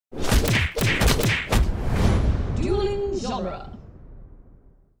genre.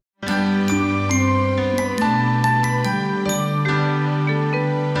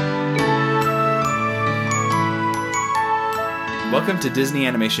 Welcome to Disney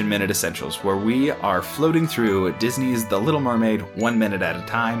Animation Minute Essentials, where we are floating through Disney's The Little Mermaid 1 minute at a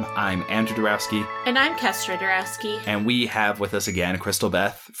time. I'm Andrew Dorowski. And I'm Kestra Dorowski. And we have with us again Crystal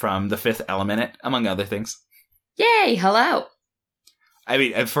Beth from The Fifth Element, among other things. Yay, hello. I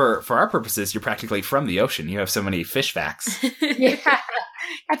mean, for our purposes, you're practically from the ocean. You have so many fish facts. Yeah,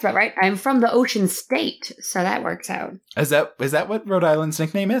 that's about right. I'm from the Ocean State, so that works out. Is that what Rhode Island's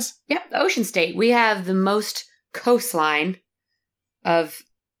nickname is? Yep, the Ocean State. We have the most coastline of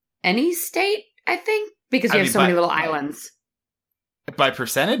any state, I think, because we have so many little islands. By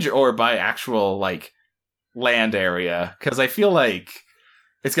percentage or by actual, like, land area? Because I feel like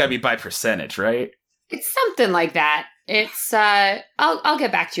it's got to be by percentage, right? It's something like that. It's, I'll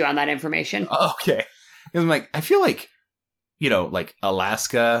get back to you on that information. Okay. I'm like, I feel like, like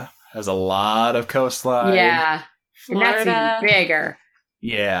Alaska has a lot of coastline. Yeah. Florida. And that's even bigger.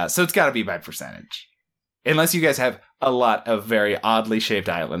 Yeah, so it's got to be by percentage. Unless you guys have a lot of very oddly shaped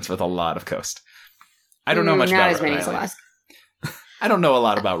islands with a lot of coast. I don't know much about Rhode Island. Alaska. I don't know a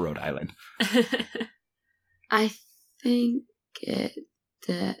lot about Rhode Island. I think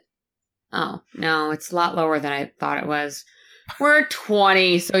oh, no, it's a lot lower than I thought it was. We're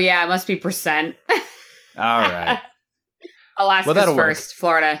 20, so yeah, it must be percent. All right. Alaska's first, work.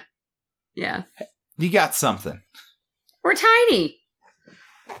 Florida. Yeah. You got something. We're tiny.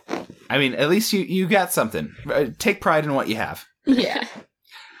 I mean, at least you got something. Take pride in what you have. Yeah.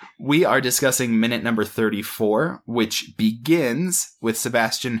 We are discussing minute number 34, which begins with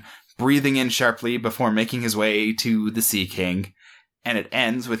Sebastian breathing in sharply before making his way to the Sea King. And it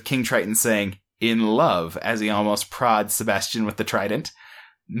ends with King Triton saying, "in love," as he almost prods Sebastian with the trident.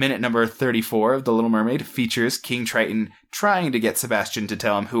 Minute number 34 of The Little Mermaid features King Triton trying to get Sebastian to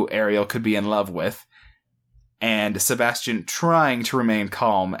tell him who Ariel could be in love with. And Sebastian trying to remain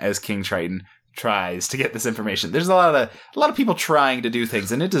calm as King Triton tries to get this information. There's a lot of people trying to do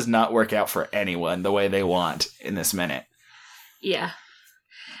things, and it does not work out for anyone the way they want in this minute. Yeah.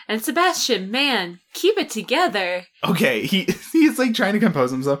 And Sebastian, man, keep it together. Okay, he's like trying to compose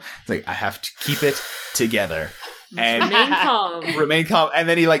himself. It's like, I have to keep it together. And remain calm. Remain calm. And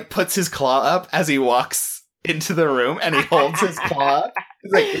then he like puts his claw up as he walks into the room, and he holds his claw up.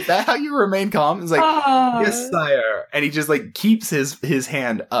 He's like, "Is that how you remain calm?" He's like, "Yes, sire." And he just like keeps his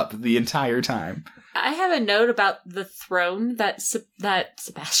hand up the entire time. I have a note about the throne that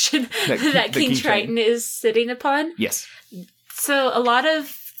Sebastian, that King Triton is sitting upon. Yes. So a lot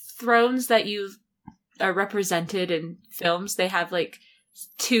of thrones that you are represented in films, they have like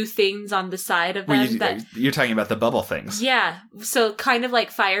two things on the side of them. You're talking about the bubble things. Yeah. So kind of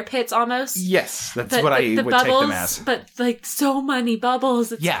like fire pits almost. Yes, that's what I would bubbles, take them as. But like so many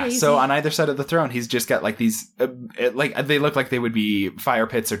bubbles. It's crazy. So on either side of the throne, he's just got like these, like they look like they would be fire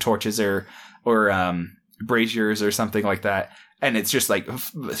pits or torches or braziers or something like that. And it's just like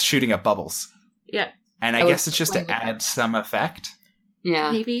shooting up bubbles. Yeah. And I guess it's just to add some effect.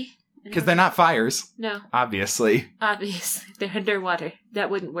 Yeah. Maybe. Because they're not fires. No. Obviously. They're underwater. That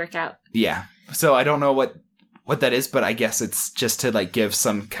wouldn't work out. Yeah. So I don't know what that is, but I guess it's just to like give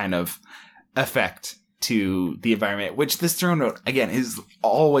some kind of effect to the environment, which this throne, again, is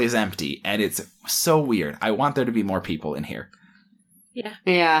always empty, and it's so weird. I want there to be more people in here. Yeah.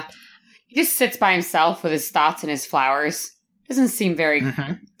 Yeah. He just sits by himself with his thoughts and his flowers. Doesn't seem very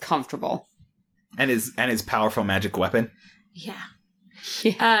comfortable. And his powerful magic weapon. Yeah.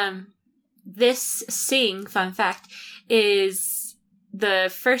 Yeah. This scene, fun fact, is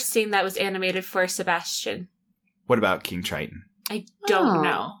the first scene that was animated for Sebastian. What about King Triton? I don't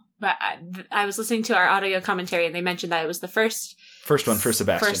know. But I was listening to our audio commentary, and they mentioned that it was the first one for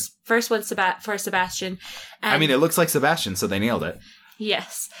Sebastian. First one for Sebastian. And I mean, it looks like Sebastian, so they nailed it.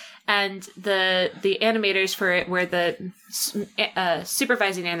 Yes. And the animators for it were the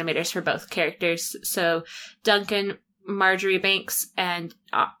supervising animators for both characters. So Duncan Marjoribanks and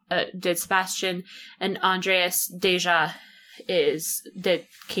did Sebastian, and Andreas Deja did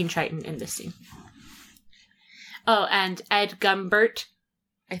King Triton in this scene. Oh, and Ed Gumbert,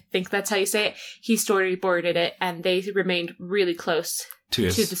 I think that's how you say it. He storyboarded it, and they remained really close to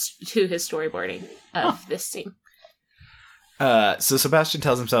his storyboarding of this scene. So Sebastian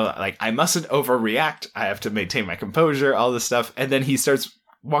tells himself, like, I mustn't overreact. I have to maintain my composure, all this stuff. And then he starts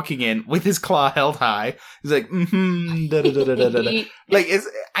walking in with his claw held high. He's like, da da da da da da.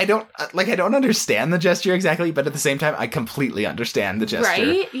 Like, I don't understand the gesture exactly, but at the same time, I completely understand the gesture.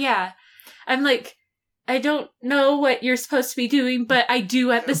 Right? Yeah. I'm like, I don't know what you're supposed to be doing, but I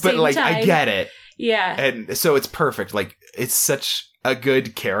do at the same time. But, like, I get it. Yeah. And so it's perfect. Like, it's such a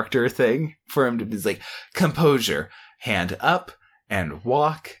good character thing for him to be like, composure, hand up, and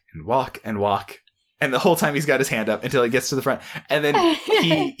walk, and walk, and walk. And the whole time he's got his hand up until he gets to the front. And then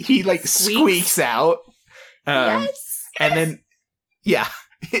he like squeaks out. Yes. And then, yeah.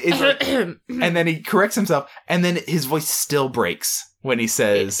 It's like, and then he corrects himself. And then his voice still breaks when he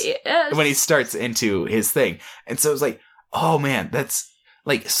says, Yes. when he starts into his thing. And so it's like, oh man, that's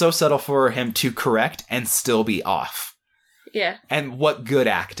like so subtle for him to correct and still be off. Yeah. And what good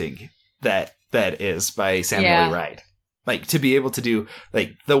acting that is by Samuel Lee Wright. Like, to be able to do,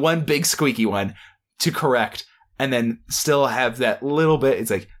 like, the one big squeaky one to correct and then still have that little bit. It's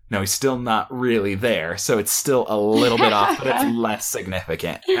like, no, he's still not really there. So it's still a little bit off, but it's less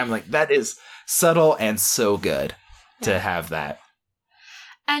significant. And I'm like, that is subtle and so good to have that.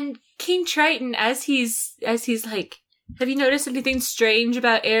 And King Triton, as he's like, have you noticed anything strange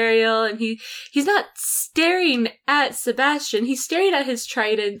about Ariel? And he's not staring at Sebastian. He's staring at his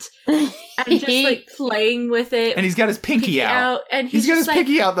trident and just like playing with it. And he's got his pinky out. And he's got his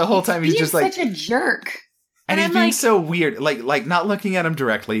pinky out the whole time. He's just like such a jerk. And he's being so weird. Like not looking at him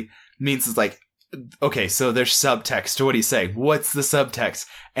directly means it's like, okay, so there's subtext to what he's saying. What's the subtext?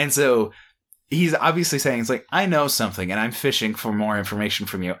 And so he's obviously saying, it's like, I know something and I'm fishing for more information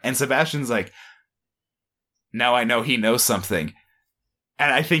from you. And Sebastian's like, now I know he knows something.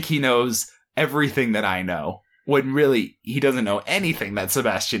 And I think he knows everything that I know. When really, he doesn't know anything that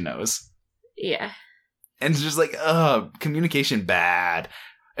Sebastian knows. Yeah. And it's just like, communication bad.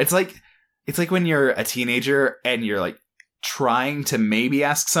 It's like when you're a teenager and you're like trying to maybe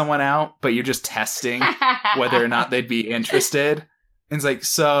ask someone out, but you're just testing whether or not they'd be interested. And it's like,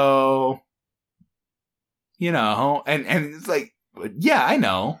 so, you know, and it's like, yeah, I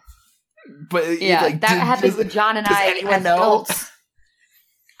know. But yeah, like, that happens with John and I as adults.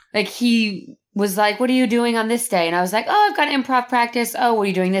 Like, he was like, what are you doing on this day? And I was like, oh, I've got improv practice. Oh, what are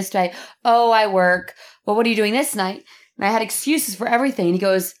you doing this day? Oh, I work. Well, what are you doing this night? And I had excuses for everything. And he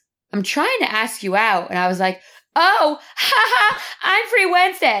goes, I'm trying to ask you out. And I was like, oh, I'm free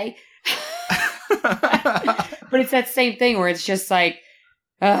Wednesday. But it's that same thing where it's just like,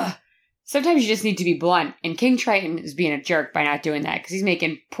 sometimes you just need to be blunt. And King Triton is being a jerk by not doing that because he's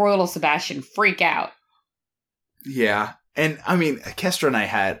making poor little Sebastian freak out. Yeah. And I mean, Kestra and I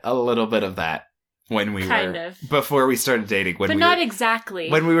had a little bit of that when we before we started dating. But not exactly.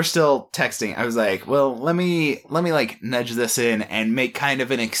 When we were still texting, I was like, well, let me like nudge this in and make kind of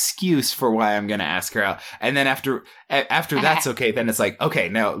an excuse for why I'm going to ask her out. And then after that's okay, then it's like, okay,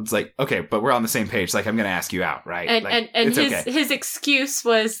 now it's like, okay, but we're on the same page. Like, I'm going to ask you out, right? And, like, and his excuse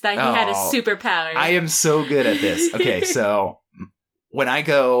was that he had a superpower. I am so good at this. Okay, so when I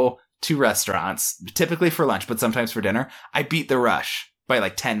go to restaurants, typically for lunch, but sometimes for dinner, I beat the rush by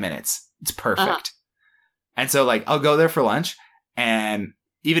like 10 minutes. It's perfect. Uh-huh. And so, like, I'll go there for lunch, and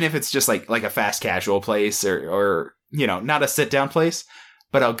even if it's just like a fast casual place or you know, not a sit down place,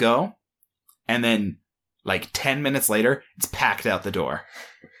 but I'll go, and then like 10 minutes later, it's packed out the door.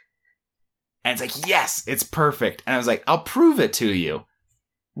 And it's like, yes, it's perfect. And I was like, I'll prove it to you.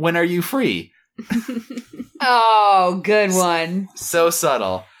 When are you free? Oh, good one. So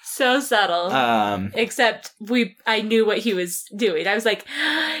subtle. So subtle. Except I knew what he was doing. I was like,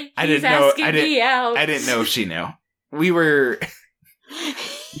 he's asking me out. I didn't know she knew. We were.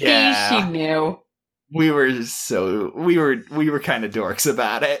 Yeah. She knew. We were kind of dorks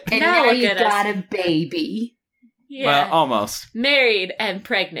about it. And now you got a baby. Yeah. Well, almost. Married and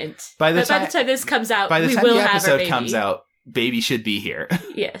pregnant. By the time this comes out, by the we time will the have episode our baby. comes out, baby should be here.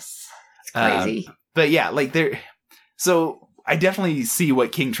 Yes. It's crazy. But yeah, like so I definitely see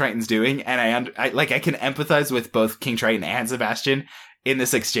what King Triton's doing, and I can empathize with both King Triton and Sebastian in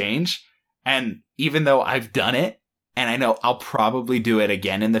this exchange. And even though I've done it, and I know I'll probably do it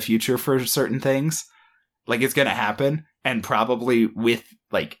again in the future for certain things, like, it's gonna happen, and probably with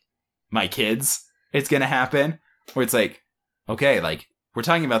like my kids, it's gonna happen. Where it's like, okay, like, we're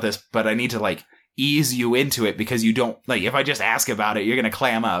talking about this, but I need to like ease you into it because you don't, like, if I just ask about it, you're gonna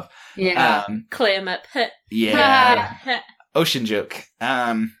clam up. Yeah, clam up. Yeah. Ocean joke.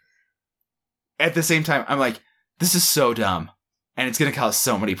 At the same time, I'm like, this is so dumb, and it's gonna cause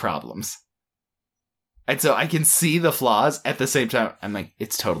so many problems. And so I can see the flaws. At the same time, I'm like,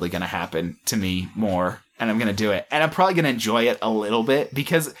 it's totally gonna happen to me more, and I'm gonna do it, and I'm probably gonna enjoy it a little bit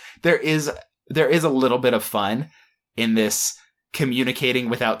because there is a little bit of fun in this communicating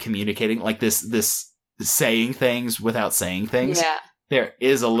without communicating, like this saying things without saying things. Yeah, there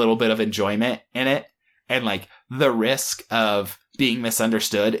is a little bit of enjoyment in it. And, like, the risk of being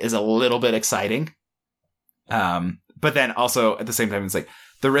misunderstood is a little bit exciting. But then also, at the same time, it's like,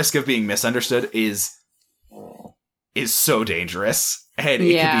 the risk of being misunderstood is is so dangerous and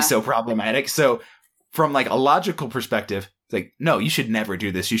it can be so problematic. So from like a logical perspective, it's like, no, you should never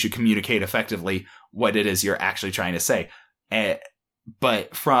do this. You should communicate effectively what it is you're actually trying to say.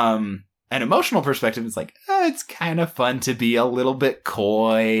 But from an emotional perspective, it's like, it's kind of fun to be a little bit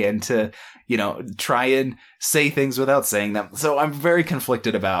coy and to, try and say things without saying them. So I'm very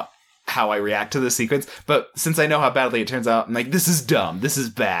conflicted about how I react to this sequence. But since I know how badly it turns out, I'm like, this is dumb. This is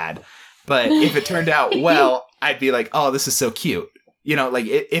bad. But if it turned out well, I'd be like, oh, this is so cute. Like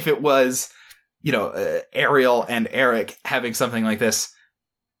if it was, Ariel and Eric having something like this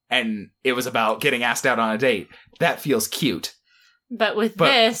and it was about getting asked out on a date, that feels cute. But with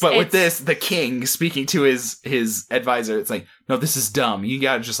this, the king speaking to his advisor, it's like, no, this is dumb. You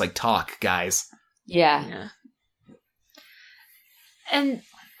gotta just like talk, guys. Yeah. And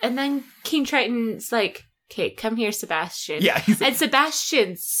then King Triton's like, okay, come here, Sebastian. Yeah. And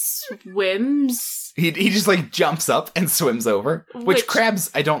Sebastian swims. He just like jumps up and swims over, which crabs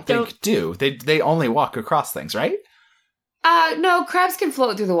I don't think do. They only walk across things, right? No, crabs can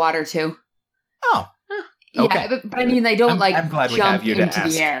float through the water too. Oh. Okay. Yeah, but I mean, they don't I'm glad jump into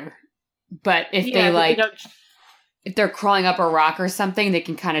the air. But if if they're crawling up a rock or something, they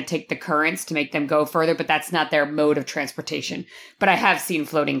can kind of take the currents to make them go further, but that's not their mode of transportation. But I have seen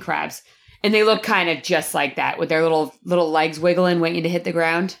floating crabs, and they look kind of just like that, with their little legs wiggling, waiting to hit the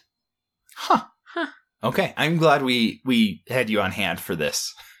ground. Huh. Okay, I'm glad we had you on hand for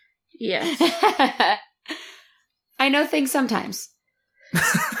this. Yeah. I know things sometimes.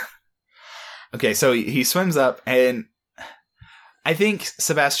 Okay, so he swims up, and I think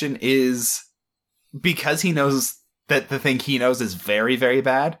Sebastian is, because he knows that the thing he knows is very, very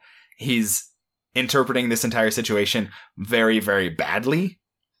bad, he's interpreting this entire situation very, very badly.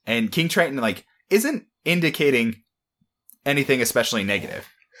 And King Triton, isn't indicating anything especially negative.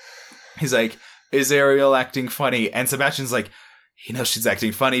 He's like, is Ariel acting funny? And Sebastian's like, he knows she's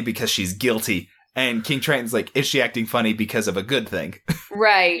acting funny because she's guilty. And King Triton's like, is she acting funny because of a good thing?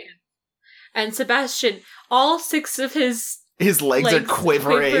 Right. And Sebastian, all 6 of his legs are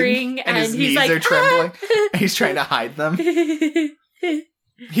quivering and his knees are trembling. And he's trying to hide them. He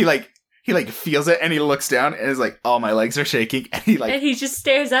feels it and he looks down and is like, oh, my legs are shaking. And he just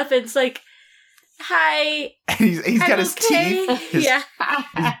stares up and it's like, hi. And he's got his teeth. His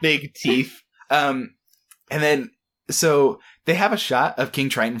big teeth. And then, so they have a shot of King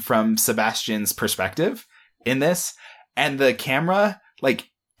Triton from Sebastian's perspective in this. And the camera,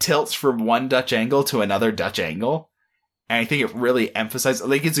 tilts from one Dutch angle to another Dutch angle. And I think it really emphasizes,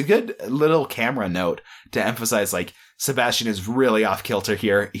 it's a good little camera note to emphasize, Sebastian is really off kilter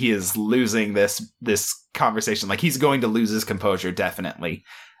here. He is losing this conversation. He's going to lose his composure, definitely.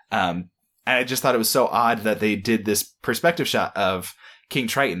 And I just thought it was so odd that they did this perspective shot of King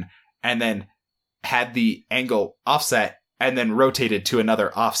Triton and then had the angle offset and then rotated to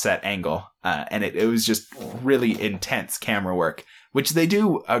another offset angle. And it was just really intense camera work, which they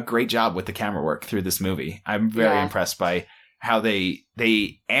do a great job with the camera work through this movie. I'm very impressed by how they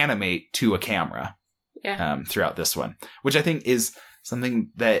animate to a camera throughout this one, which I think is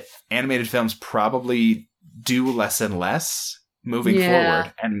something that animated films probably do less and less moving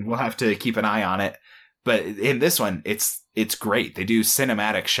forward, and we'll have to keep an eye on it. But in this one, it's great. They do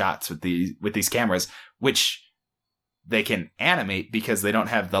cinematic shots with these cameras, which they can animate because they don't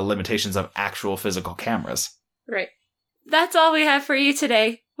have the limitations of actual physical cameras. Right. That's all we have for you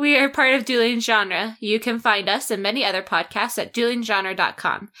today. We are part of Dueling Genre. You can find us and many other podcasts at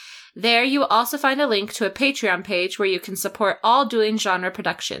duelinggenre.com. There you will also find a link to a Patreon page where you can support all Dueling Genre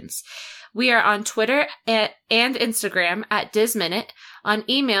productions. We are on Twitter and Instagram at DisMinute, on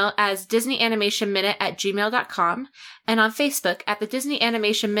email as DisneyAnimationMinute@gmail.com, and on Facebook at the Disney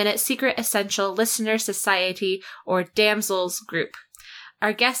Animation Minute Secret Essential Listener Society or Damsels Group.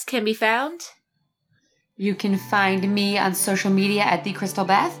 Our guests can be found... You can find me on social media at The Crystal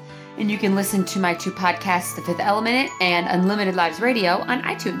Bath, and you can listen to my 2 podcasts, The Fifth Element and Unlimited Lives Radio, on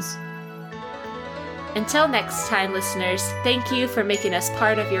iTunes. Until next time, listeners, thank you for making us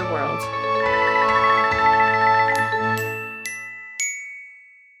part of your world.